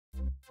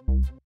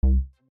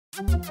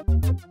So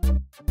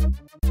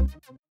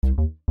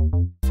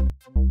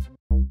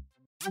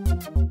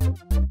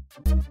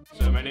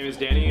my name is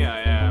Danny.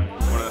 I am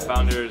one of the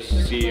founders,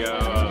 CEO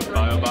of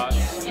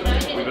BioBots.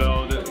 We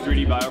build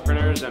 3D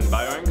bioprinters and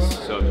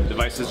bioinks, so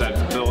devices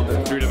that build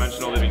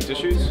three-dimensional living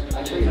tissues.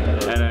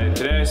 And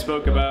today I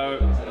spoke about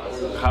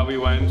how we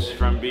went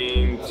from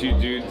being two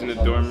dudes in a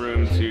dorm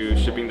room to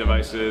shipping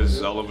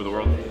devices all over the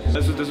world.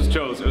 This was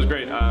chill. It was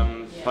great.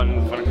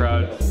 Fun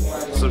crowd.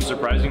 So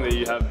surprising that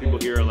you have people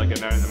here like at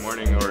 9 in the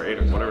morning or 8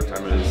 or whatever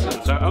time it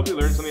is. So I hope you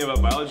learned something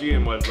about biology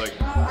and what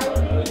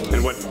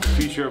the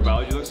future of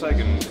biology looks like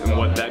and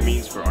what that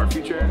means for our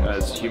future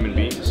as human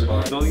beings.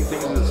 Building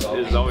things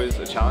is always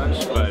a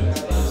challenge, but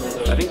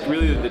I think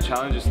really the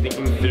challenge is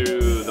thinking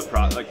through the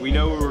process. Like we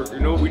know where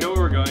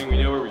we're going,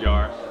 we know where we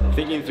are.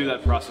 Thinking through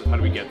that process, how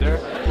do we get there,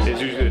 is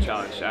usually the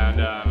challenge.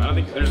 And I don't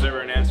think there's ever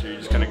an answer. You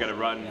just kind of got to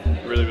run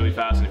really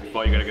fast, and if you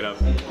fall, you got to get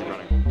up and keep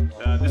running.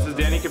 This is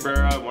Danny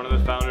Cabrera, one of the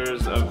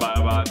founders of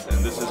BioBots,